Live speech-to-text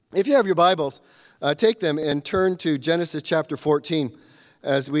If you have your Bibles, take them and turn to Genesis chapter 14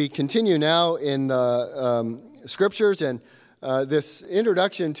 as we continue now in Scriptures and this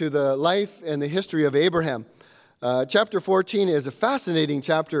introduction to the life and the history of Abraham. Chapter 14 is a fascinating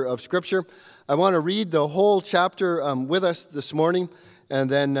chapter of Scripture. I want to read the whole chapter with us this morning, and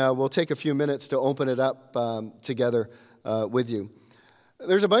then we'll take a few minutes to open it up together with you.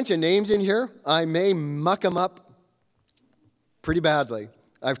 There's a bunch of names in here. I may muck them up pretty badly.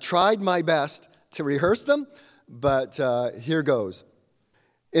 I've tried my best to rehearse them, but here goes.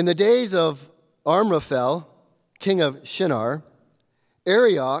 In the days of Amraphel, king of Shinar,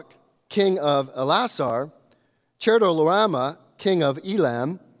 Arioch, king of Elasar, Chedorlaomer, king of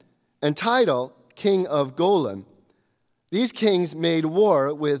Elam, and Tidal, king of Golan. These kings made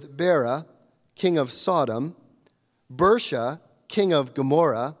war with Bera, king of Sodom, Bersha, king of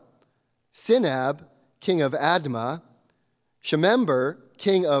Gomorrah, Sinab, king of Admah, Shemember,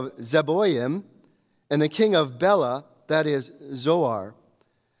 king of Zeboim, and the king of Bela, that is Zoar.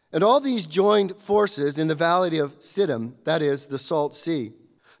 And all these joined forces in the valley of Siddim, that is the Salt Sea.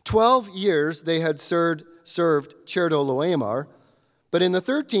 12 years they had served Chedorlaomer, but in the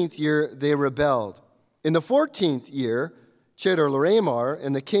 13th year they rebelled. In the 14th year, Chedorlaomer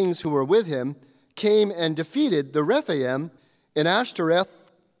and the kings who were with him came and defeated the Rephaim in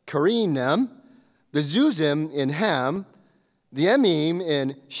Ashtoreth Karinaim, the Zuzim in Ham, the Emim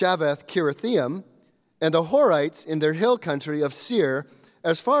in Shavath Kirithaim, and the Horites in their hill country of Seir,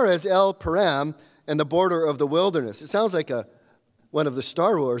 as far as El Param and the border of the wilderness. It sounds like one of the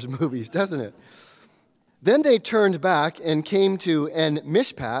Star Wars movies, doesn't it? Then they turned back and came to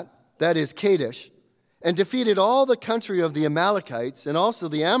En-Mishpat, that is Kadesh, and defeated all the country of the Amalekites and also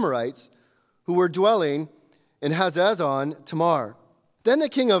the Amorites who were dwelling in Hazazon Tamar. Then the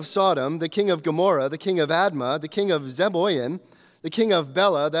king of Sodom, the king of Gomorrah, the king of Admah, the king of Zeboim, the king of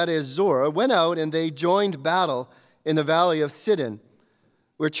Bela, that is Zoar, went out and they joined battle in the valley of Siddim,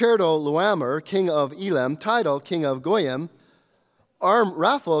 where Chedorlaomer, king of Elam, Tidal, king of Goyim,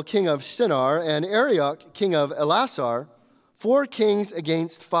 Amraphel, king of Shinar, and Arioch, king of Elasar, 4 kings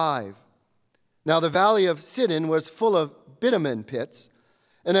against 5. Now the valley of Siddim was full of bitumen pits,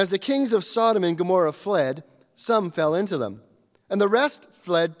 and as the kings of Sodom and Gomorrah fled, some fell into them, and the rest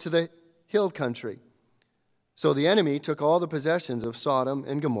fled to the hill country. So the enemy took all the possessions of Sodom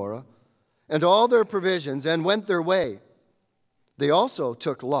and Gomorrah, and all their provisions, and went their way. They also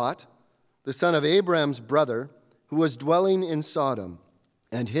took Lot, the son of Abraham's brother, who was dwelling in Sodom,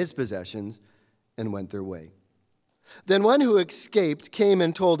 and his possessions, and went their way. Then one who escaped came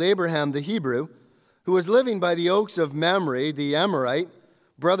and told Abraham the Hebrew, who was living by the oaks of Mamre, the Amorite,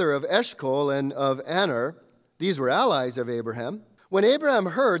 brother of Eshcol and of Aner. These were allies of Abraham. When Abraham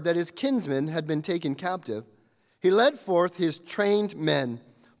heard that his kinsmen had been taken captive, he led forth his trained men,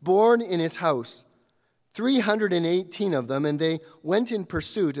 born in his house, 318 of them, and they went in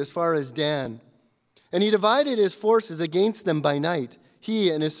pursuit as far as Dan. And he divided his forces against them by night, he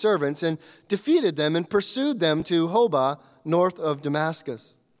and his servants, and defeated them and pursued them to Hobah, north of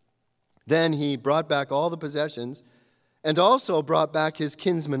Damascus. Then he brought back all the possessions, and also brought back his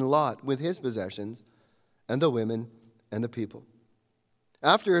kinsman Lot with his possessions, and the women and the people.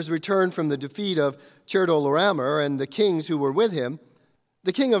 After his return from the defeat of Chedorlaomer and the kings who were with him,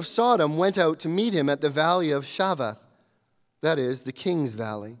 the king of Sodom went out to meet him at the valley of Shavath, that is, the king's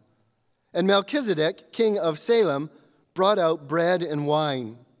valley. And Melchizedek, king of Salem, brought out bread and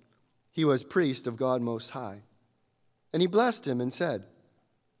wine. He was priest of God Most High. And he blessed him and said,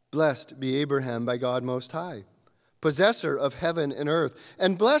 "Blessed be Abraham by God Most High, possessor of heaven and earth,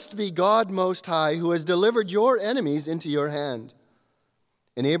 and blessed be God Most High, who has delivered your enemies into your hand."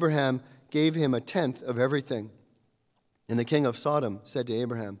 And Abraham gave him 1/10 of everything. And the king of Sodom said to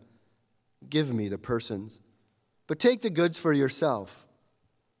Abraham, "Give me the persons, but take the goods for yourself."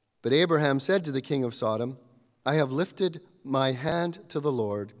 But Abraham said to the king of Sodom, "I have lifted my hand to the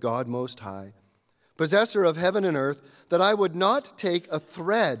Lord, God Most High, possessor of heaven and earth, that I would not take a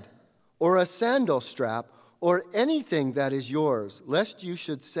thread or a sandal strap or anything that is yours, lest you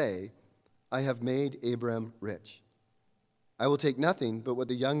should say, 'I have made Abram rich.' I will take nothing but what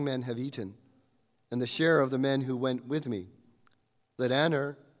the young men have eaten, and the share of the men who went with me. Let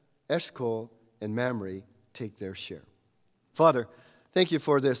Aner, Eshcol, and Mamre take their share." Father, thank you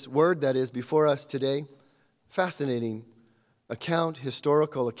for this word that is before us today. Fascinating account,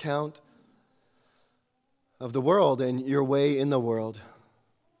 historical account of the world and your way in the world.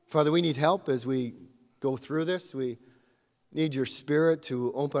 Father, we need help as we go through this. We need your Spirit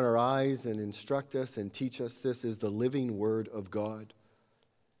to open our eyes and instruct us and teach us. This is the living Word of God.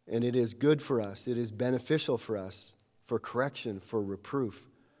 And it is good for us. It is beneficial for us, for correction, for reproof,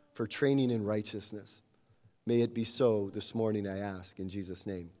 for training in righteousness. May it be so this morning, I ask, in Jesus'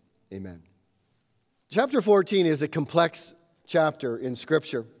 name. Amen. Chapter 14 is a complex chapter in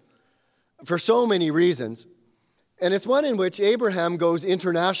Scripture for so many reasons, and it's one in which Abraham goes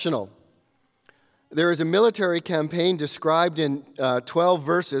international. There is a military campaign described in 12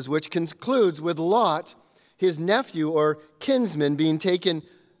 verses, which concludes with Lot, his nephew or kinsman, being taken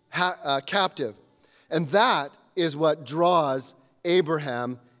captive. And that is what draws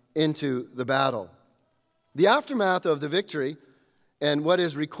Abraham into the battle. The aftermath of the victory and what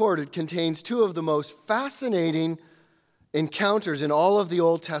is recorded contains two of the most fascinating encounters in all of the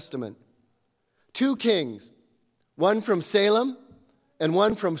Old Testament. Two kings, one from Salem and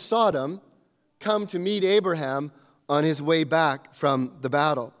one from Sodom, come to meet Abraham on his way back from the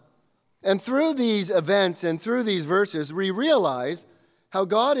battle. And through these events and through these verses, we realize how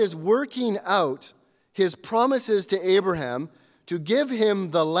God is working out his promises to Abraham to give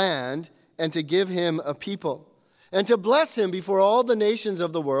him the land and to give him a people, and to bless him before all the nations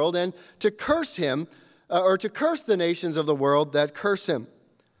of the world, and to curse him, or to curse the nations of the world that curse him.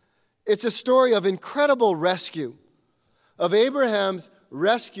 It's a story of incredible rescue, of Abraham's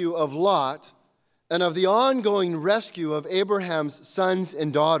rescue of Lot, and of the ongoing rescue of Abraham's sons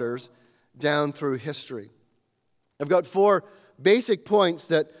and daughters down through history. I've got 4 basic points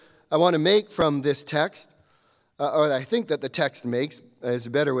that I want to make from this text, or I think that the text makes, is a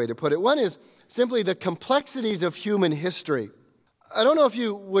better way to put it. One is simply the complexities of human history. I don't know if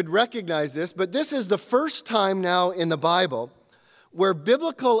you would recognize this, but this is the first time now in the Bible where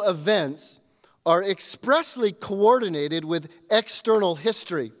biblical events are expressly coordinated with external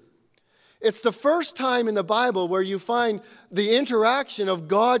history. It's the first time in the Bible where you find the interaction of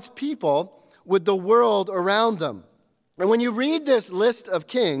God's people with the world around them. And when you read this list of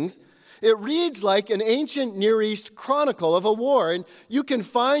kings, it reads like an ancient Near East chronicle of a war, and you can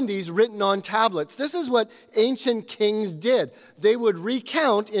find these written on tablets. This is what ancient kings did. They would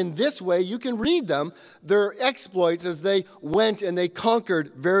recount in this way, you can read them, their exploits as they went and they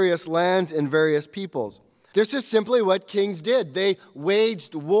conquered various lands and various peoples. This is simply what kings did. They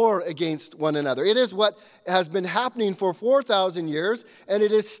waged war against one another. It is what has been happening for 4,000 years, and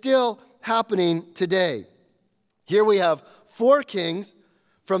it is still happening today. Here we have 4 kings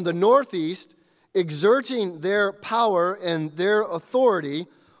from the northeast exerting their power and their authority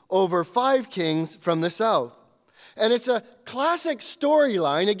over 5 kings from the south. And it's a classic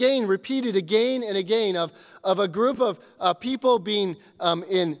storyline, again, repeated again and again, of a group of people being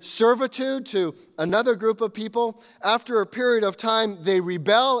in servitude to another group of people. After a period of time, they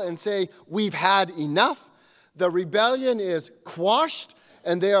rebel and say, we've had enough. The rebellion is quashed,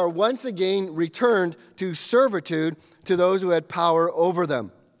 and they are once again returned to servitude to those who had power over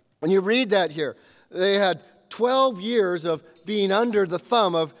them. When you read that here, they had 12 years of being under the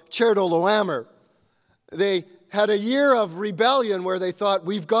thumb of Chedorlaomer. They had a year of rebellion where they thought,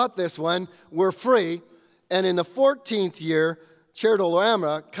 we've got this one, we're free. And in the 14th year,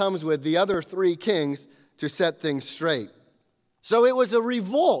 Chedorlaomer comes with the other 3 kings to set things straight. So it was a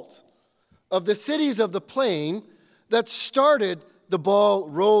revolt of the cities of the plain that started the ball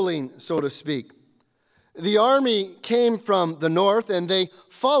rolling, so to speak. The army came from the north, and they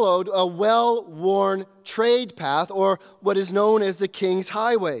followed a well-worn trade path, or what is known as the King's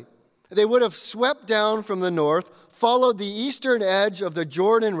Highway. They would have swept down from the north, followed the eastern edge of the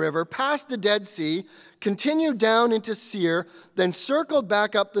Jordan River, past the Dead Sea, continued down into Seir, then circled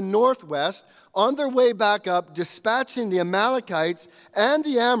back up the northwest, on their way back up, dispatching the Amalekites and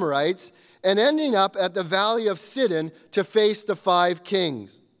the Amorites, and ending up at the valley of Sidon to face the 5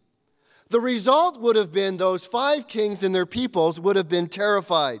 kings. The result would have been those 5 kings and their peoples would have been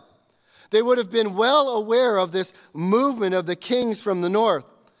terrified. They would have been well aware of this movement of the kings from the north,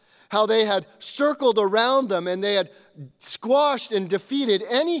 how they had circled around them and they had squashed and defeated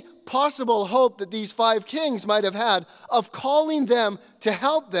any possible hope that these 5 kings might have had of calling them to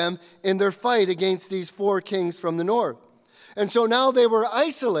help them in their fight against these 4 kings from the north. And so now they were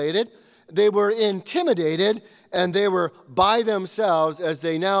isolated, they were intimidated, and they were by themselves as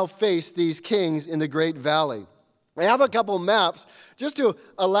they now faced these kings in the Great Valley. I have a couple maps just to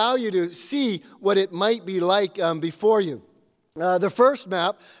allow you to see what it might be like before you. The first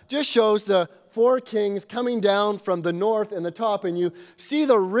map just shows the 4 kings coming down from the north and the top, and you see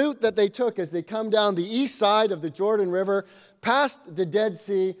the route that they took as they come down the east side of the Jordan River, past the Dead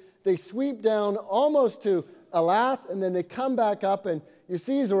Sea. They sweep down almost to Elath, and then they come back up, and you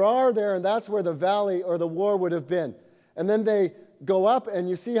see Zerar there, and that's where the valley or the war would have been. And then they go up, and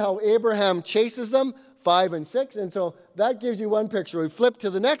you see how Abraham chases them, 5 and 6, and so that gives you one picture. We flip to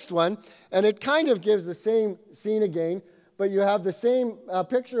the next one, and it kind of gives the same scene again, but you have the same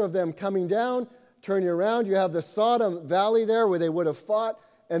picture of them coming down, turning around. You have the Sodom Valley there where they would have fought,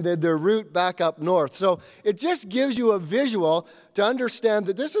 and then their route back up north. So it just gives you a visual to understand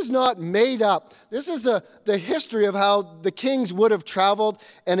that this is not made up. This is the history of how the kings would have traveled,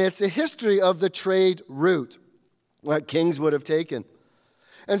 and it's a history of the trade route, what kings would have taken.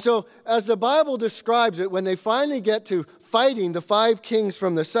 And so as the Bible describes it, when they finally get to fighting the 5 kings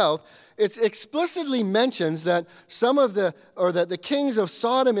from the south, it explicitly mentions that that the kings of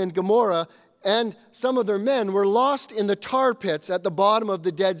Sodom and Gomorrah and some of their men were lost in the tar pits at the bottom of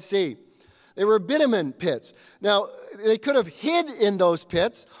the Dead Sea. They were bitumen pits. Now, they could have hid in those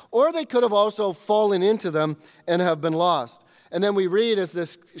pits, or they could have also fallen into them and have been lost. And then we read, as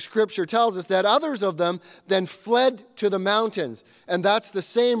this scripture tells us, that others of them then fled to the mountains. And that's the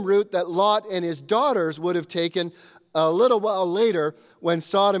same route that Lot and his daughters would have taken a little while later when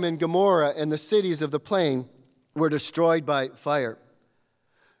Sodom and Gomorrah and the cities of the plain were destroyed by fire.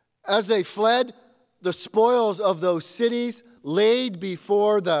 As they fled, the spoils of those cities laid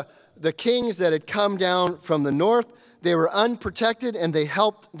before the kings that had come down from the north. They were unprotected and they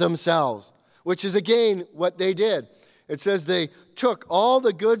helped themselves, which is again what they did. It says they took all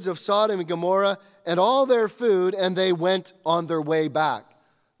the goods of Sodom and Gomorrah and all their food, and they went on their way back.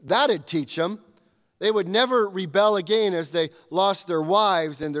 That'd teach them. They would never rebel again as they lost their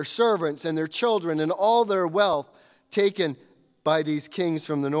wives and their servants and their children and all their wealth taken by these kings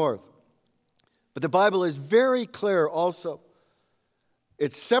from the north. But the Bible is very clear also.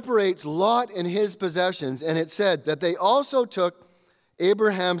 It separates Lot and his possessions, and it said that they also took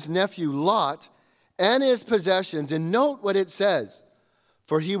Abraham's nephew Lot and his possessions. And note what it says,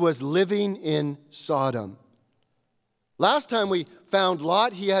 for he was living in Sodom. Last time we found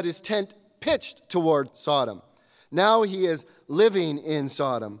Lot, he had his tent pitched toward Sodom. Now he is living in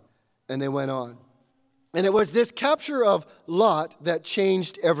Sodom. And they went on. And it was this capture of Lot that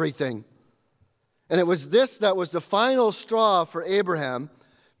changed everything. And it was this that was the final straw for Abraham,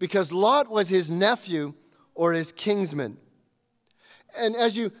 because Lot was his nephew or his kinsman. And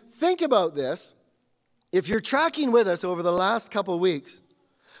as you think about this, if you're tracking with us over the last couple weeks,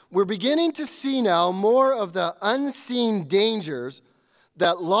 we're beginning to see now more of the unseen dangers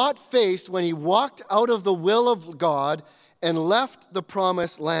that Lot faced when he walked out of the will of God and left the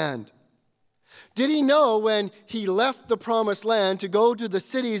promised land. Did he know when he left the promised land to go to the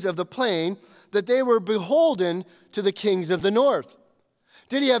cities of the plain that they were beholden to the kings of the north?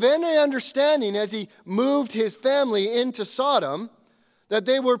 Did he have any understanding as he moved his family into Sodom that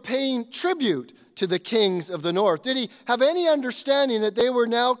they were paying tribute to the kings of the north? Did he have any understanding that they were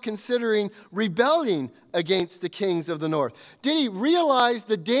now considering rebelling against the kings of the north? Did he realize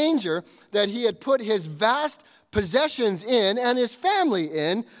the danger that he had put his vast possessions in and his family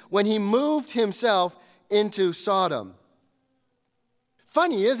in when he moved himself into Sodom?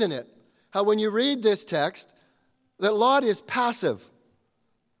 Funny, isn't it, how when you read this text, that Lot is passive.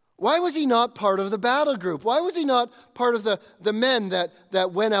 Why was he not part of the battle group? Why was he not part of the men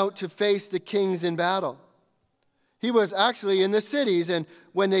that went out to face the kings in battle? He was actually in the cities, and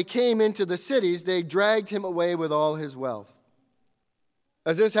when they came into the cities, they dragged him away with all his wealth.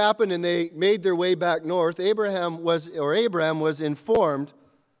 As this happened and they made their way back north, Abraham was informed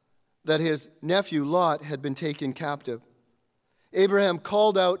that his nephew Lot had been taken captive. Abraham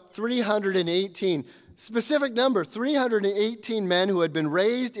called out 318, specific number, 318 men who had been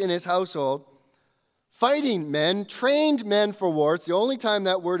raised in his household, fighting men, trained men for war. It's the only time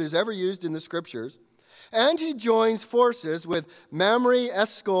that word is ever used in the scriptures. And he joins forces with Mamre,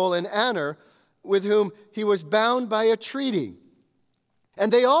 Eshcol, and Aner, with whom he was bound by a treaty.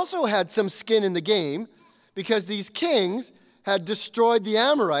 And they also had some skin in the game because these kings had destroyed the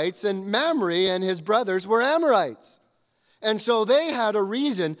Amorites, and Mamre and his brothers were Amorites. And so they had a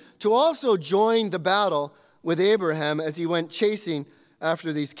reason to also join the battle with Abraham as he went chasing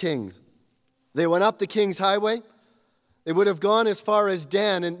after these kings. They went up the King's Highway. They would have gone as far as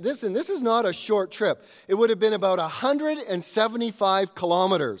Dan. And this is not a short trip. It would have been about 175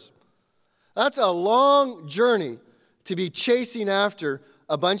 kilometers. That's a long journey to be chasing after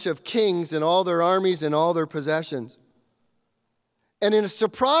a bunch of kings and all their armies and all their possessions. And in a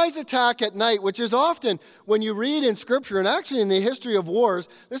surprise attack at night, which is often when you read in Scripture, and actually in the history of wars,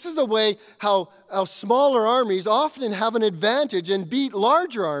 this is the way how smaller armies often have an advantage and beat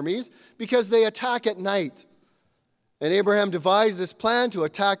larger armies because they attack at night. And Abraham devised this plan to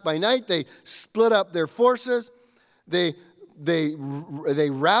attack by night. They split up their forces. They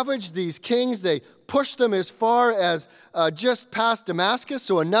ravaged these kings. They pushed them as far as just past Damascus,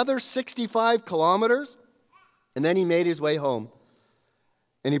 so another 65 kilometers. And then he made his way home.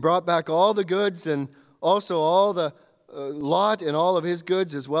 And he brought back all the goods and also all the Lot and all of his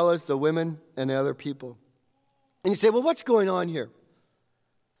goods, as well as the women and the other people. And you say, well, what's going on here?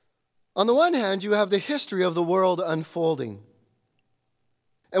 On the one hand, you have the history of the world unfolding.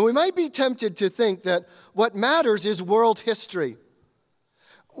 And we might be tempted to think that what matters is world history.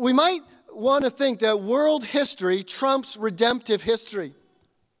 We might want to think that world history trumps redemptive history.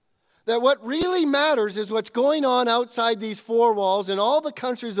 That what really matters is what's going on outside these four walls in all the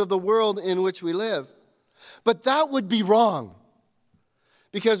countries of the world in which we live. But that would be wrong.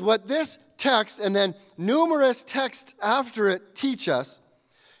 Because what this text and then numerous texts after it teach us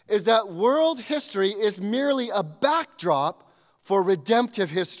is that world history is merely a backdrop for redemptive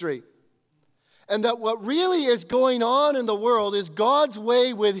history. And that what really is going on in the world is God's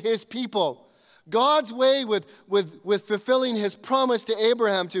way with his people. God's way with fulfilling his promise to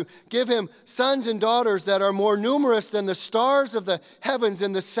Abraham to give him sons and daughters that are more numerous than the stars of the heavens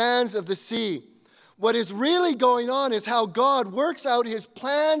and the sands of the sea. What is really going on is how God works out his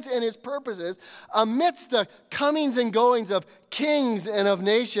plans and his purposes amidst the comings and goings of kings and of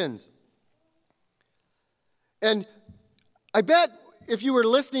nations. And I bet if you were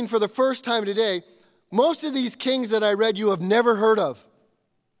listening for the first time today, most of these kings that I read you have never heard of.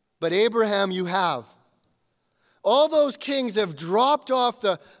 But Abraham you have. All those kings have dropped off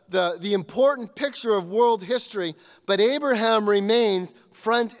the important picture of world history, but Abraham remains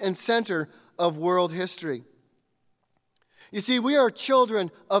front and center of world history. You see, we are children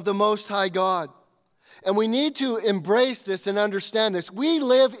of the Most High God, and we need to embrace this and understand this. We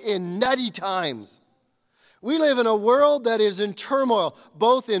live in nutty times. We live in a world that is in turmoil,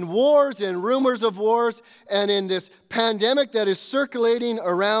 both in wars and rumors of wars, and in this pandemic that is circulating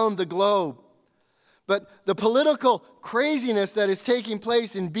around the globe. But the political craziness that is taking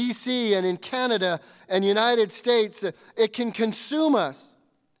place in BC and in Canada and United States, it can consume us.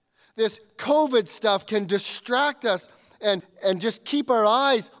 This COVID stuff can distract us and just keep our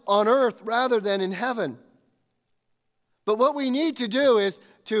eyes on earth rather than in heaven. But what we need to do is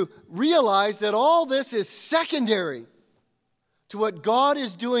to realize that all this is secondary to what God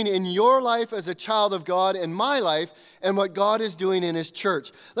is doing in your life as a child of God and my life and what God is doing in his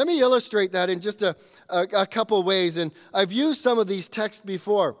church. Let me illustrate that in just a couple ways. And I've used some of these texts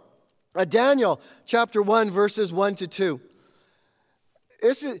before. Daniel chapter 1, verses 1 to 2.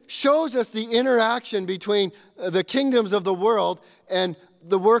 This shows us the interaction between the kingdoms of the world and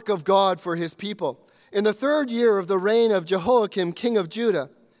the work of God for his people. In the 3rd year of the reign of Jehoiakim, king of Judah,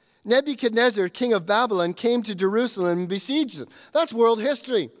 Nebuchadnezzar, king of Babylon, came to Jerusalem and besieged it. That's world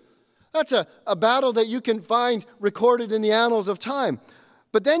history. That's a battle that you can find recorded in the annals of time.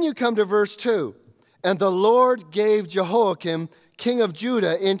 But then you come to verse 2. And the Lord gave Jehoiakim, king of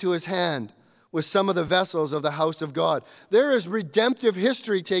Judah, into his hand with some of the vessels of the house of God. There is redemptive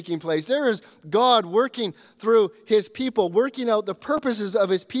history taking place. There is God working through his people, working out the purposes of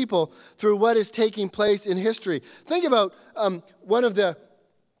his people through what is taking place in history. Think about one of the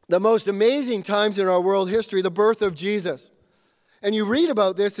most amazing times in our world history, the birth of Jesus. And you read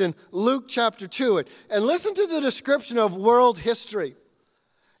about this in Luke chapter 2. And listen to the description of world history.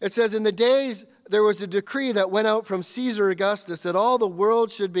 It says, in the days there was a decree that went out from Caesar Augustus that all the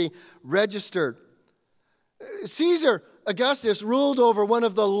world should be registered. Caesar Augustus ruled over one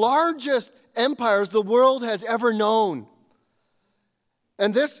of the largest empires the world has ever known.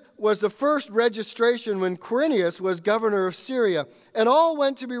 And this was the first registration when Quirinius was governor of Syria. And all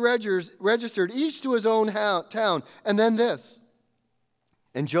went to be registered, each to his own town. And then this.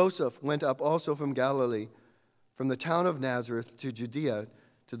 And Joseph went up also from Galilee, from the town of Nazareth to Judea,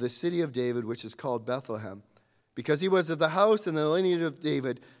 to the city of David, which is called Bethlehem, because he was of the house and the lineage of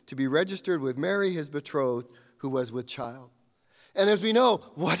David, to be registered with Mary, his betrothed, who was with child. And as we know,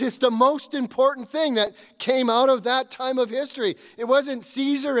 what is the most important thing that came out of that time of history? It wasn't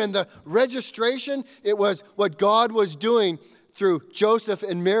Caesar and the registration. It was what God was doing through Joseph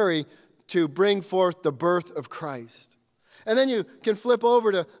and Mary to bring forth the birth of Christ. And then you can flip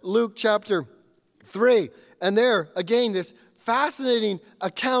over to Luke chapter 3. And there, again, this fascinating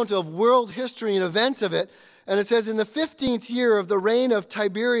account of world history and events of it. And it says, in the 15th year of the reign of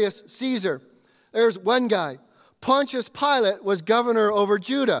Tiberius Caesar, there's one guy. Pontius Pilate was governor over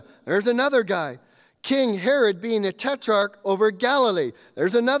Judah. There's another guy. King Herod being a tetrarch over Galilee.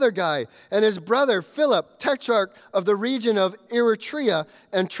 There's another guy. And his brother Philip, tetrarch of the region of Eritrea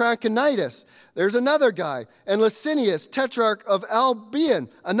and Trachonitis. There's another guy. And Licinius, tetrarch of Albion,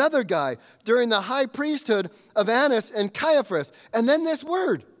 another guy, during the high priesthood of Annas and Caiaphas. And then this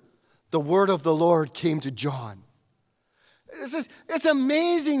word, the word of the Lord came to John. It's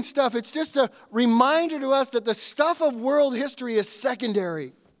amazing stuff. It's just a reminder to us that the stuff of world history is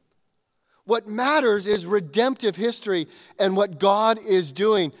secondary. What matters is redemptive history and what God is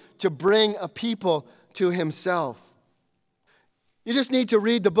doing to bring a people to himself. You just need to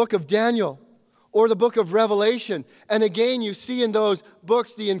read the book of Daniel or the book of Revelation. And again, you see in those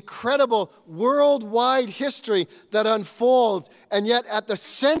books the incredible worldwide history that unfolds. And yet at the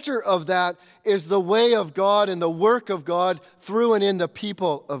center of that is the way of God and the work of God through and in the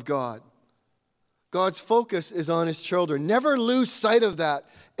people of God. God's focus is on his children. Never lose sight of that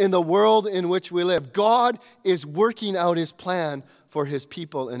in the world in which we live. God is working out his plan for his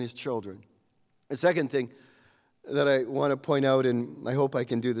people and his children. The second thing that I want to point out, and I hope I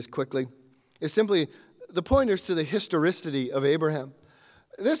can do this quickly, is simply the pointers to the historicity of Abraham.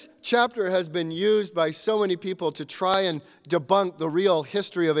 This chapter has been used by so many people to try and debunk the real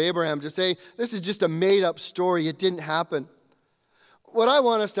history of Abraham, to say this is just a made-up story, it didn't happen. What I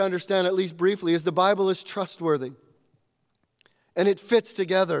want us to understand, at least briefly, is the Bible is trustworthy. And it fits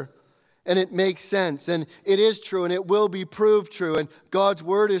together. And it makes sense. And it is true. And it will be proved true. And God's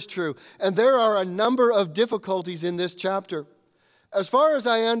word is true. And there are a number of difficulties in this chapter. As far as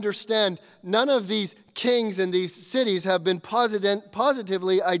I understand, none of these kings and these cities have been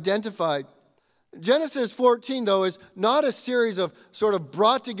positively identified. Genesis 14, though, is not a series of sort of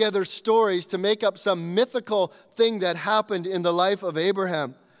brought together stories to make up some mythical thing that happened in the life of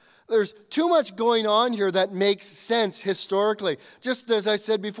Abraham. There's too much going on here that makes sense historically. Just as I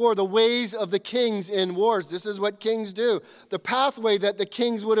said before, the ways of the kings in wars. This is what kings do. The pathway that the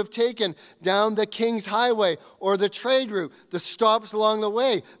kings would have taken down the king's highway or the trade route, the stops along the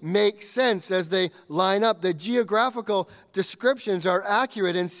way, make sense as they line up. The geographical descriptions are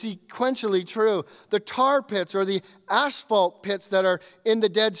accurate and sequentially true. The tar pits or the asphalt pits that are in the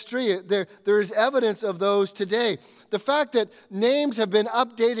Dead Sea, there is evidence of those today. The fact that names have been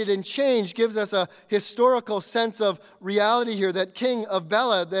updated and changed gives us a historical sense of reality here. That king of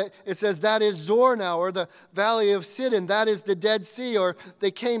Bela, that it says that is Zor now, or the valley of Sidon, that is the Dead Sea, or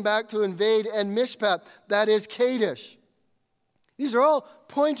they came back to invade En Mishpat, that is Kadesh. These are all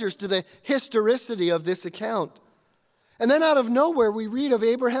pointers to the historicity of this account. And then out of nowhere we read of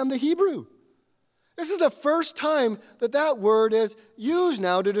Abraham the Hebrew. This is the first time that word is used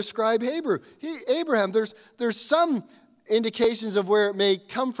now to describe Abraham. There's some indications of where it may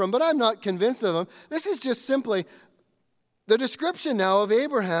come from, but I'm not convinced of them. This is just simply the description now of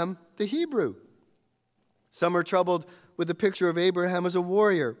Abraham the Hebrew. Some are troubled with the picture of Abraham as a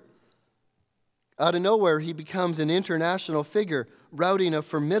warrior. Out of nowhere, he becomes an international figure, routing a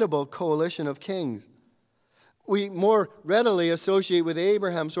formidable coalition of kings. We more readily associate with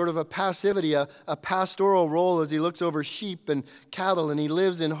Abraham sort of a passivity, a pastoral role as he looks over sheep and cattle, and he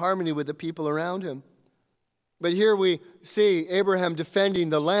lives in harmony with the people around him. But here we see Abraham defending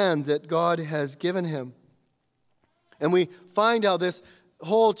the land that God has given him. And we find how this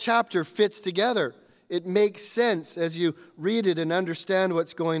whole chapter fits together. It makes sense as you read it and understand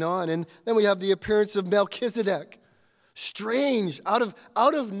what's going on. And then we have the appearance of Melchizedek. Strange, out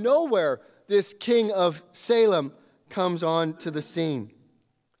of nowhere, this king of Salem comes on to the scene.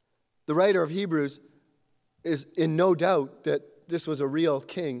 The writer of Hebrews is in no doubt that this was a real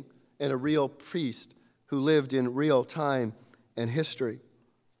king and a real priest who lived in real time and history.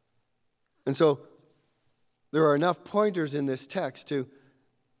 And so there are enough pointers in this text to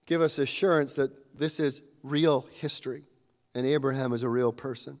give us assurance that this is real history and Abraham is a real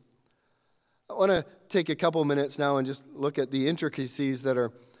person. I want to take a couple minutes now and just look at the intricacies that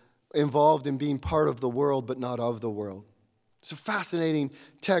are involved in being part of the world but not of the world. It's a fascinating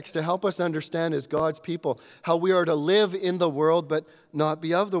text to help us understand as God's people how we are to live in the world but not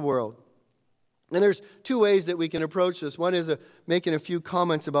be of the world. And there's two ways that we can approach this. One is making a few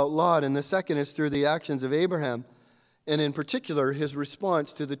comments about Lot, and the second is through the actions of Abraham, and in particular his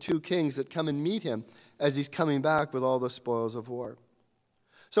response to the two kings that come and meet him as he's coming back with all the spoils of war.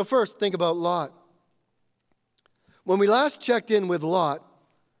 So first, think about Lot. When we last checked in with Lot,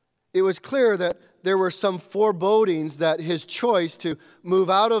 it was clear that there were some forebodings that his choice to move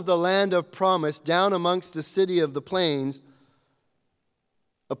out of the land of promise down amongst the city of the plains,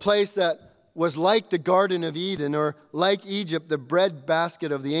 a place that was like the Garden of Eden or like Egypt, the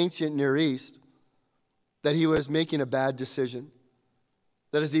breadbasket of the ancient Near East, that he was making a bad decision.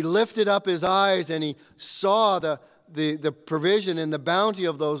 That as he lifted up his eyes and he saw the provision and the bounty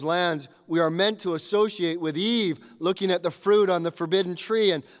of those lands, we are meant to associate with Eve looking at the fruit on the forbidden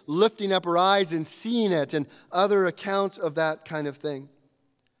tree and lifting up her eyes and seeing it, and other accounts of that kind of thing.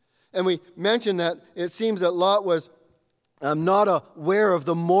 And we mentioned that it seems that Lot was not aware of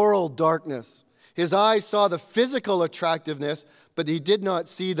the moral darkness. His eyes saw the physical attractiveness, but he did not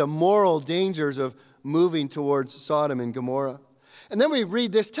see the moral dangers of moving towards Sodom and Gomorrah. And then we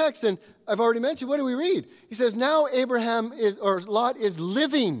read this text, and I've already mentioned. What do we read? He says, now Lot is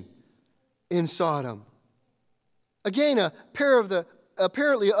living in Sodom. Again, a pair of the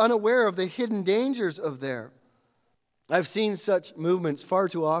apparently unaware of the hidden dangers of there. I've seen such movements far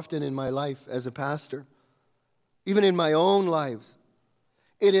too often in my life as a pastor, even in my own lives.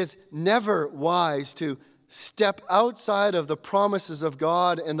 It is never wise to step outside of the promises of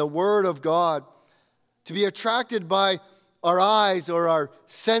God and the Word of God, to be attracted by our eyes or our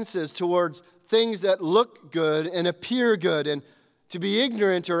senses towards things that look good and appear good, and to be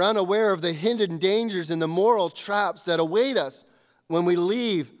ignorant or unaware of the hidden dangers and the moral traps that await us when we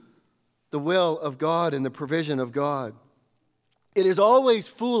leave the will of God and the provision of God. It is always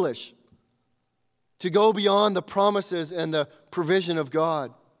foolish to go beyond the promises and the provision of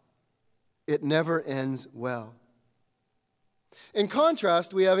God. It never ends well. In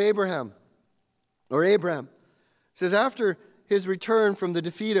contrast, we have Abraham. It says, after his return from the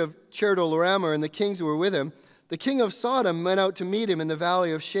defeat of Chedorlaomer and the kings who were with him, the king of Sodom went out to meet him in the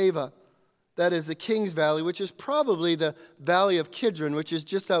valley of Sheva. That is the King's Valley, which is probably the valley of Kidron, which is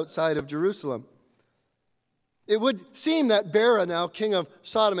just outside of Jerusalem. It would seem that Bera, now king of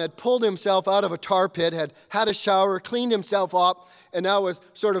Sodom, had pulled himself out of a tar pit, had had a shower, cleaned himself up, and now was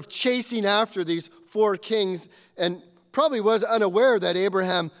sort of chasing after these four kings, and probably was unaware that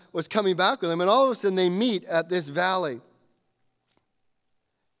Abraham was coming back with him. And all of a sudden they meet at this valley.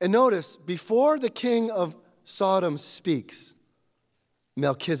 And notice, before the king of Sodom speaks,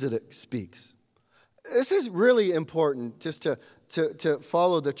 Melchizedek speaks. This is really important just to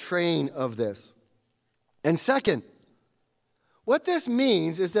follow the train of this. And second, what this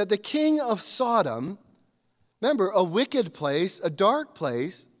means is that the king of Sodom, remember, a wicked place, a dark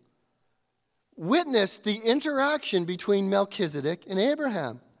place, witnessed the interaction between Melchizedek and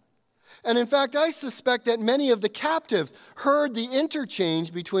Abraham. And in fact, I suspect that many of the captives heard the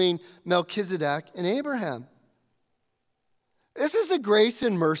interchange between Melchizedek and Abraham. This is the grace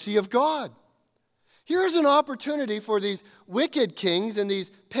and mercy of God. Here's an opportunity for these wicked kings and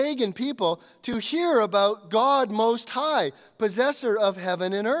these pagan people to hear about God Most High, possessor of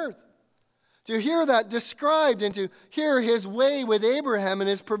heaven and earth. To hear that described and to hear his way with Abraham and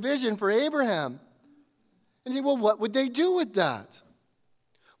his provision for Abraham. And think, well, what would they do with that?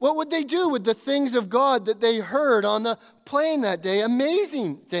 What would they do with the things of God that they heard on the plain that day?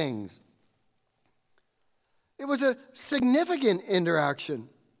 Amazing things. It was a significant interaction.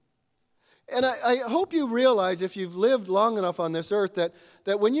 And I hope you realize, if you've lived long enough on this earth,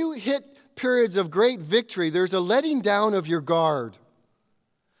 that when you hit periods of great victory, there's a letting down of your guard.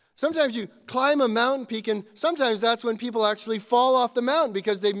 Sometimes you climb a mountain peak, and sometimes that's when people actually fall off the mountain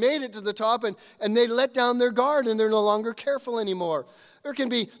because they made it to the top and they let down their guard and they're no longer careful anymore. There can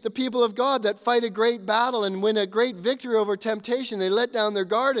be the people of God that fight a great battle and win a great victory over temptation. They let down their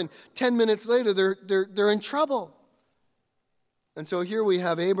guard, and 10 minutes later they're in trouble. And so here we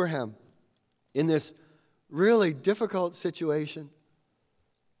have Abraham in this really difficult situation.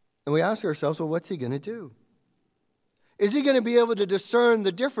 And we ask ourselves, well, what's he going to do? Is he going to be able to discern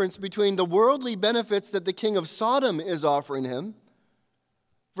the difference between the worldly benefits that the king of Sodom is offering him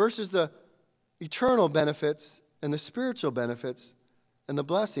versus the eternal benefits and the spiritual benefits and the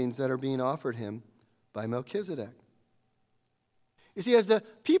blessings that are being offered him by Melchizedek? You see, as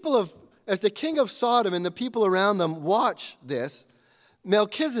the king of Sodom and the people around them watch this,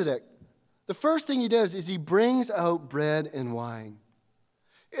 Melchizedek, the first thing he does is he brings out bread and wine.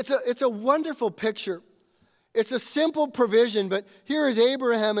 It's a wonderful picture. It's a simple provision, but here is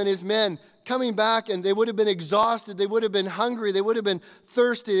Abraham and his men coming back, and they would have been exhausted, they would have been hungry, they would have been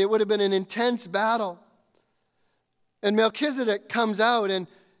thirsty, it would have been an intense battle. And Melchizedek comes out and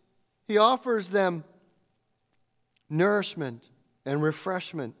he offers them nourishment and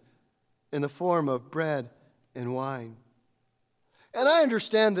refreshment in the form of bread and wine. And I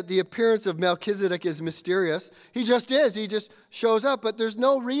understand that the appearance of Melchizedek is mysterious. He just is. He just shows up. But there's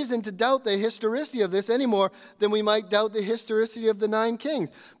no reason to doubt the historicity of this any more than we might doubt the historicity of the 9 kings.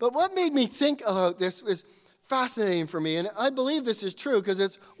 But what made me think about this was fascinating for me. And I believe this is true because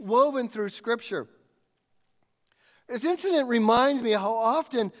it's woven through Scripture. This incident reminds me how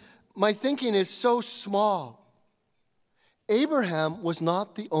often my thinking is so small. Abraham was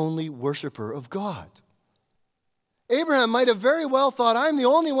not the only worshiper of God. Abraham might have very well thought, I'm the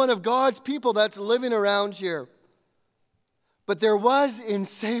only one of God's people that's living around here. But there was in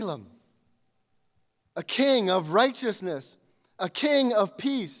Salem a king of righteousness, a king of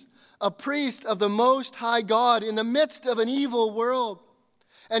peace, a priest of the Most High God in the midst of an evil world.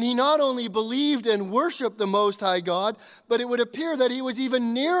 And he not only believed and worshiped the Most High God, but it would appear that he was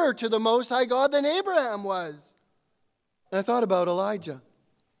even nearer to the Most High God than Abraham was. And I thought about Elijah.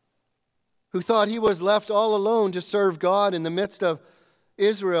 who thought he was left all alone to serve God in the midst of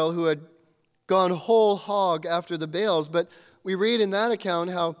Israel, who had gone whole hog after the Baals. But we read in that account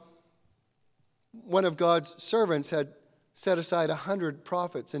how one of God's servants had set aside 100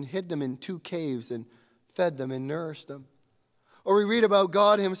 prophets and hid them in 2 caves and fed them and nourished them. Or we read about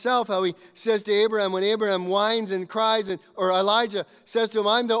God himself, how he says to Abraham, when Abraham whines and cries, or Elijah says to him,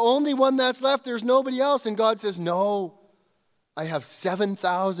 I'm the only one that's left, there's nobody else. And God says, no, I have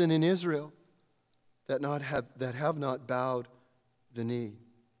 7,000 in Israel that have not bowed the knee.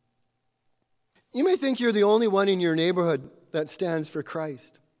 You may think you're the only one in your neighborhood that stands for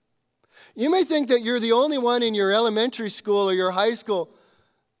Christ. You may think that you're the only one in your elementary school or your high school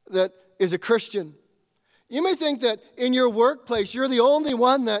that is a Christian. You may think that in your workplace, you're the only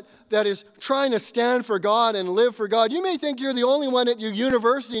one that is trying to stand for God and live for God. You may think you're the only one at your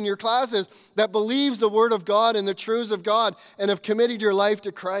university in your classes that believes the Word of God and the truths of God and have committed your life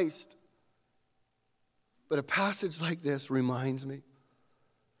to Christ. But a passage like this reminds me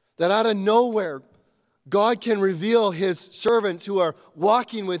that out of nowhere, God can reveal his servants who are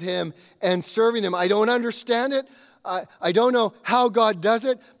walking with him and serving him. I don't understand it. I don't know how God does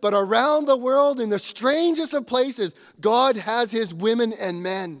it, but around the world, in the strangest of places, God has his women and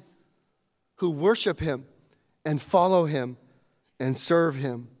men who worship him and follow him and serve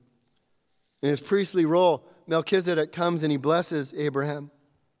him. In his priestly role, Melchizedek comes and he blesses Abraham.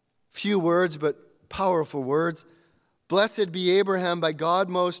 Few words, but powerful words. Blessed be Abraham by God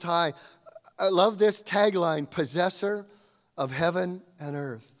Most High. I love this tagline, possessor of heaven and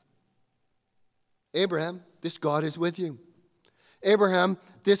earth. Abraham, this God is with you. Abraham,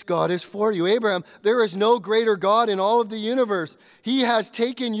 this God is for you. Abraham, there is no greater God in all of the universe. He has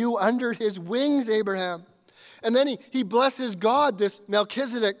taken you under his wings, Abraham. And then he blesses God, this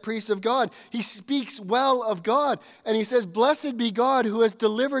Melchizedek, priest of God. He speaks well of God. And he says, blessed be God who has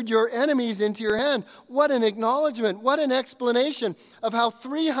delivered your enemies into your hand. What an acknowledgement. What an explanation of how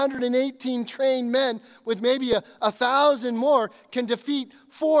 318 trained men with maybe 1,000 more can defeat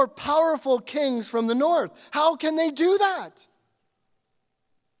 4 powerful kings from the north. How can they do that?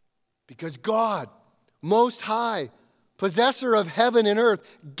 Because God, Most High, possessor of heaven and earth,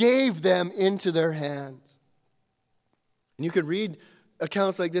 gave them into their hands. And you could read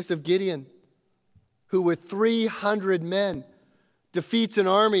accounts like this of Gideon, who with 300 men defeats an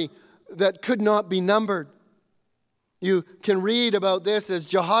army that could not be numbered. You can read about this as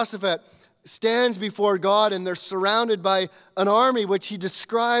Jehoshaphat stands before God and they're surrounded by an army which he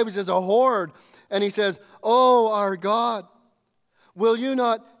describes as a horde. And he says, "Oh, our God, will you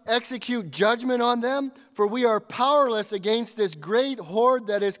not execute judgment on them? For we are powerless against this great horde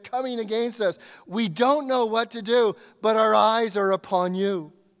that is coming against us. We don't know what to do, but our eyes are upon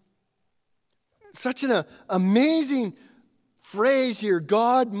you." Such an amazing phrase here,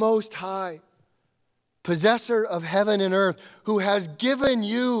 God Most High, possessor of heaven and earth, who has given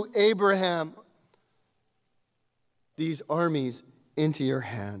you, Abraham, these armies into your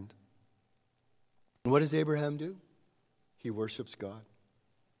hand. And what does Abraham do? He worships God.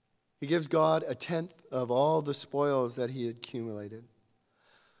 He gives God 1/10 of all the spoils that he had accumulated.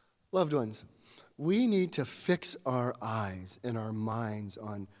 Loved ones, we need to fix our eyes and our minds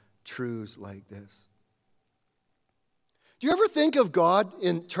on truths like this. Do you ever think of God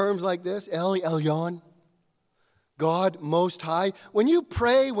in terms like this? El Elyon, God Most High. When you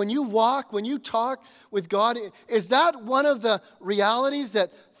pray, when you walk, when you talk with God, is that one of the realities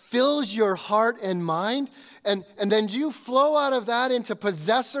that fills your heart and mind? And then do you flow out of that into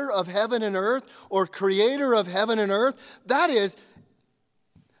possessor of heaven and earth or creator of heaven and earth? That is,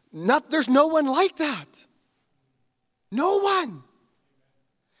 there's no one like that. No one.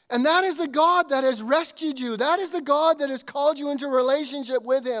 And that is the God that has rescued you. That is the God that has called you into relationship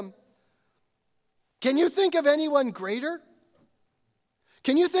with him. Can you think of anyone greater?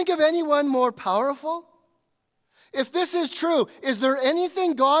 Can you think of anyone more powerful? If this is true, is there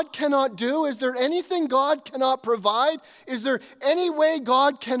anything God cannot do? Is there anything God cannot provide? Is there any way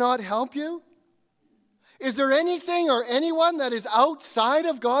God cannot help you? Is there anything or anyone that is outside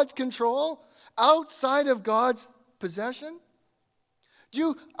of God's control? Outside of God's possession? Do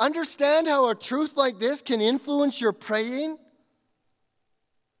you understand how a truth like this can influence your praying?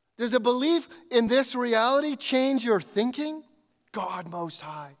 Does a belief in this reality change your thinking? God Most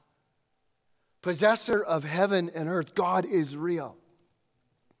High, possessor of heaven and earth. God is real.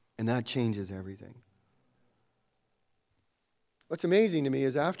 And that changes everything. What's amazing to me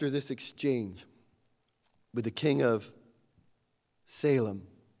is after this exchange with the king of Salem,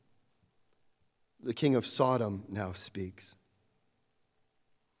 the king of Sodom now speaks.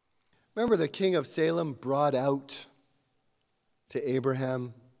 Remember, the king of Salem brought out to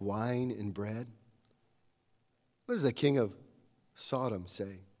Abraham wine and bread? What does the king of Sodom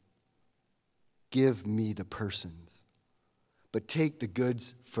say? Give me the persons, but take the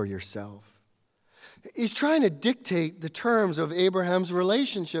goods for yourself. He's trying to dictate the terms of Abraham's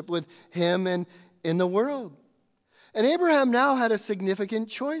relationship with him and in the world. And Abraham now had a significant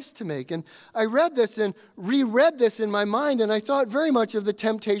choice to make. And I read this and reread this in my mind, and I thought very much of the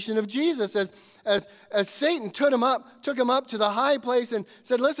temptation of Jesus as Satan took him up to the high place and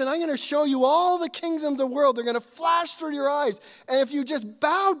said, listen, I'm going to show you all the kingdoms of the world. They're going to flash through your eyes. And if you just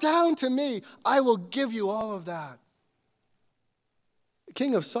bow down to me, I will give you all of that. The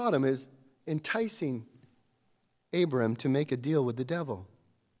king of Sodom is enticing Abram to make a deal with the devil.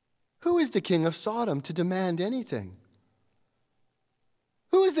 Who is the king of Sodom to demand anything?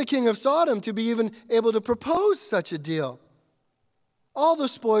 Who is the king of Sodom to be even able to propose such a deal? All the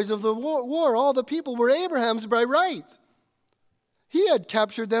spoils of the war, all the people were Abraham's by right. He had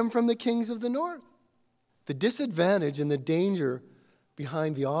captured them from the kings of the north. The disadvantage and the danger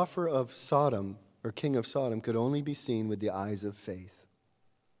behind the offer of Sodom, or king of Sodom, could only be seen with the eyes of faith.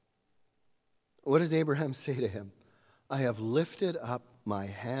 What does Abraham say to him? I have lifted up my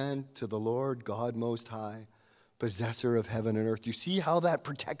hand to the Lord God Most High, possessor of heaven and earth. Do you see how that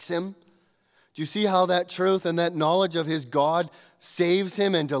protects him? Do you see how that truth and that knowledge of his God saves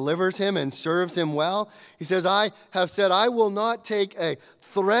him and delivers him and serves him well? He says, I have said, I will not take a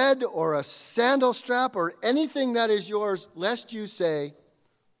thread or a sandal strap or anything that is yours, lest you say,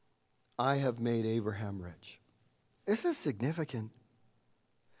 I have made Abraham rich. This is significant.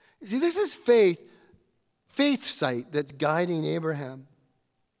 You see, this is faith sight that's guiding Abraham.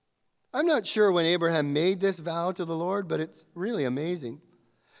 I'm not sure when Abraham made this vow to the Lord, but it's really amazing.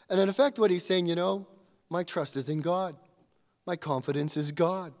 And in effect, what he's saying, my trust is in God. My confidence is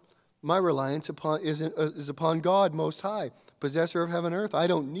God. My reliance is upon God Most High, possessor of heaven and earth. I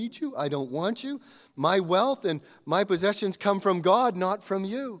don't need you. I don't want you. My wealth and my possessions come from God, not from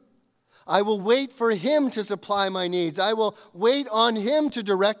you. I will wait for him to supply my needs. I will wait on him to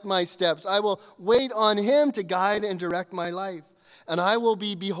direct my steps. I will wait on him to guide and direct my life. And I will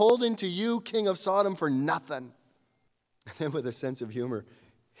be beholden to you, king of Sodom, for nothing. And then with a sense of humor,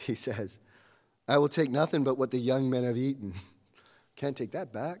 he says, I will take nothing but what the young men have eaten. Can't take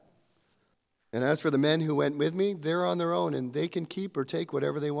that back. And as for the men who went with me, they're on their own, and they can keep or take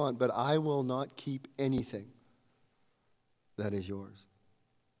whatever they want, but I will not keep anything that is yours.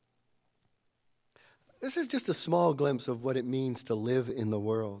 This is just a small glimpse of what it means to live in the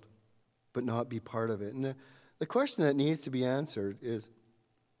world, but not be part of it. And the question that needs to be answered is,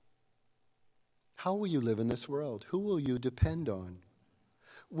 how will you live in this world? Who will you depend on?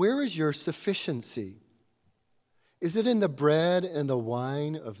 Where is your sufficiency? Is it in the bread and the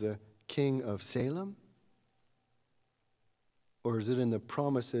wine of the king of Salem? Or is it in the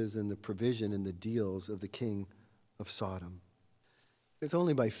promises and the provision and the deals of the king of Sodom? It's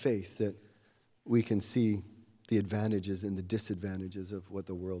only by faith that we can see the advantages and the disadvantages of what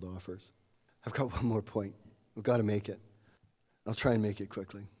the world offers. I've got one more point. We've got to make it. I'll try and make it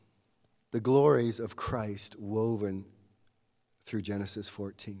quickly. The glories of Christ woven through Genesis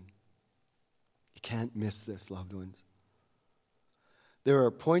 14. You can't miss this, loved ones. There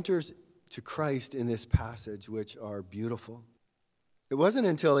are pointers to Christ in this passage which are beautiful. It wasn't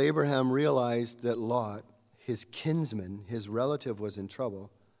until Abraham realized that Lot, his kinsman, his relative, was in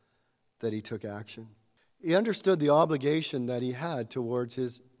trouble, that he took action. He understood the obligation that he had towards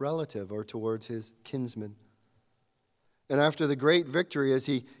his relative or towards his kinsman. And after the great victory, as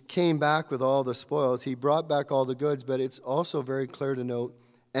he came back with all the spoils, he brought back all the goods, but it's also very clear to note,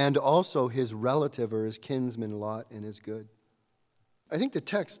 and also his relative or his kinsman Lot and his good. I think the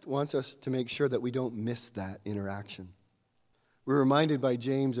text wants us to make sure that we don't miss that interaction. We're reminded by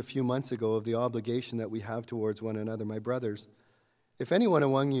James a few months ago of the obligation that we have towards one another. My brothers, if anyone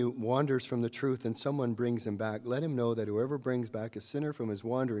among you wanders from the truth and someone brings him back, let him know that whoever brings back a sinner from his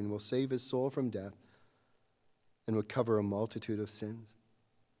wandering will save his soul from death and would cover a multitude of sins.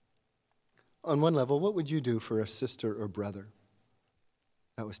 On one level, what would you do for a sister or brother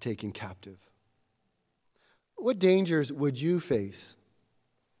that was taken captive? What dangers would you face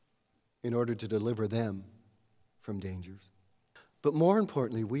in order to deliver them from dangers? But more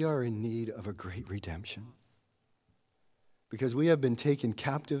importantly, we are in need of a great redemption because we have been taken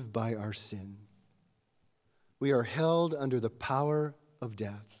captive by our sin. We are held under the power of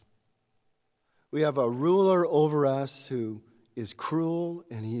death. We have a ruler over us who is cruel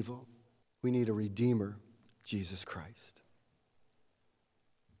and evil. We need a Redeemer, Jesus Christ.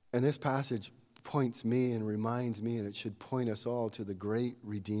 And this passage points me and reminds me, and it should point us all to the great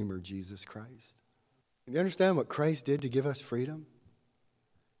Redeemer, Jesus Christ. You understand what Christ did to give us freedom?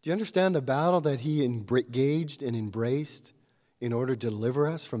 Do you understand the battle that he engaged and embraced in order to deliver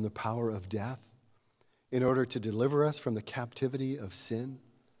us from the power of death? In order to deliver us from the captivity of sin?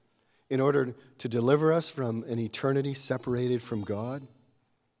 In order to deliver us from an eternity separated from God?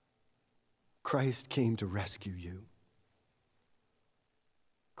 Christ came to rescue you.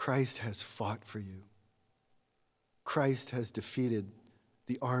 Christ has fought for you. Christ has defeated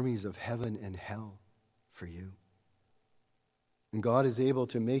the armies of heaven and hell for you. And God is able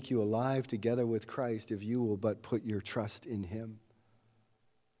to make you alive together with Christ if you will but put your trust in him.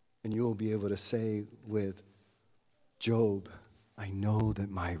 And you will be able to say with Job, I know that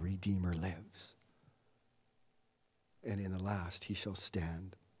my Redeemer lives. And in the last he shall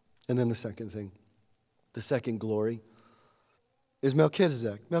stand. And then the second thing, the second glory, is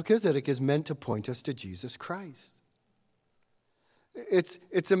Melchizedek. Melchizedek is meant to point us to Jesus Christ.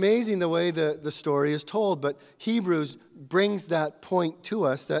 It's amazing the way the story is told, but Hebrews brings that point to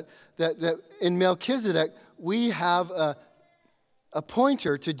us that in Melchizedek we have a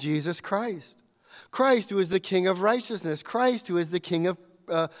pointer to Jesus Christ. Christ who is the King of righteousness. Christ who is the King of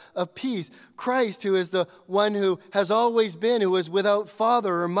peace. Christ who is the one who has always been, who is without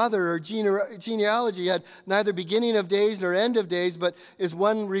father or mother or genealogy, had neither beginning of days nor end of days, but is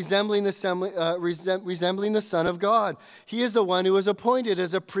one resembling the Son of God. He is the one who is appointed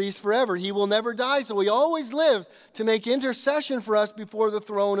as a priest forever. He will never die, so he always lives to make intercession for us before the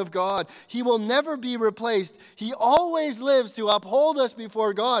throne of God. He will never be replaced. He always lives to uphold us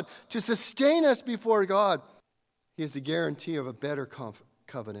before God, to sustain us before God. He is the guarantee of a better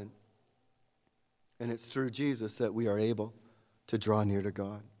covenant. And it's through Jesus that we are able to draw near to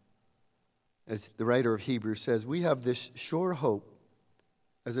God. As the writer of Hebrews says, we have this sure hope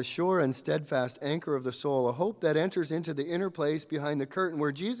as a sure and steadfast anchor of the soul, a hope that enters into the inner place behind the curtain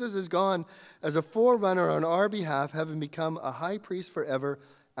where Jesus is gone as a forerunner on our behalf, having become a high priest forever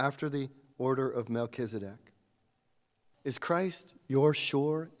after the order of Melchizedek. Is Christ your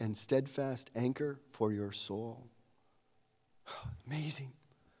sure and steadfast anchor for your soul? Amazing.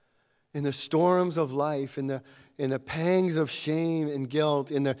 In the storms of life, in the pangs of shame and guilt,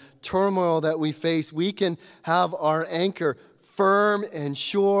 in the turmoil that we face, we can have our anchor firm and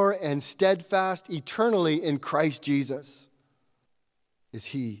sure and steadfast eternally in Christ Jesus. Is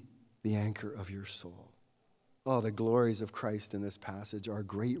he the anchor of your soul? Oh, the glories of Christ in this passage, our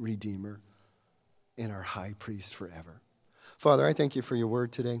great Redeemer and our high priest forever. Father, I thank you for your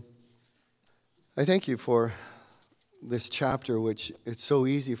word today. I thank you for this chapter, which it's so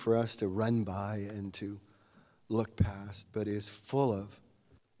easy for us to run by and to look past, but is full of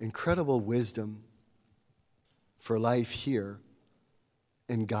incredible wisdom for life here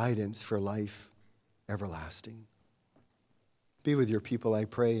and guidance for life everlasting. Be with your people, I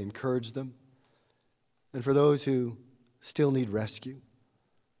pray. Encourage them. And for those who still need rescue,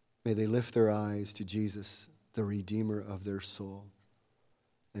 may they lift their eyes to Jesus, the Redeemer of their soul,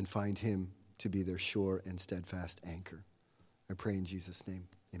 and find him to be their sure and steadfast anchor. I pray in Jesus' name,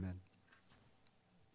 amen.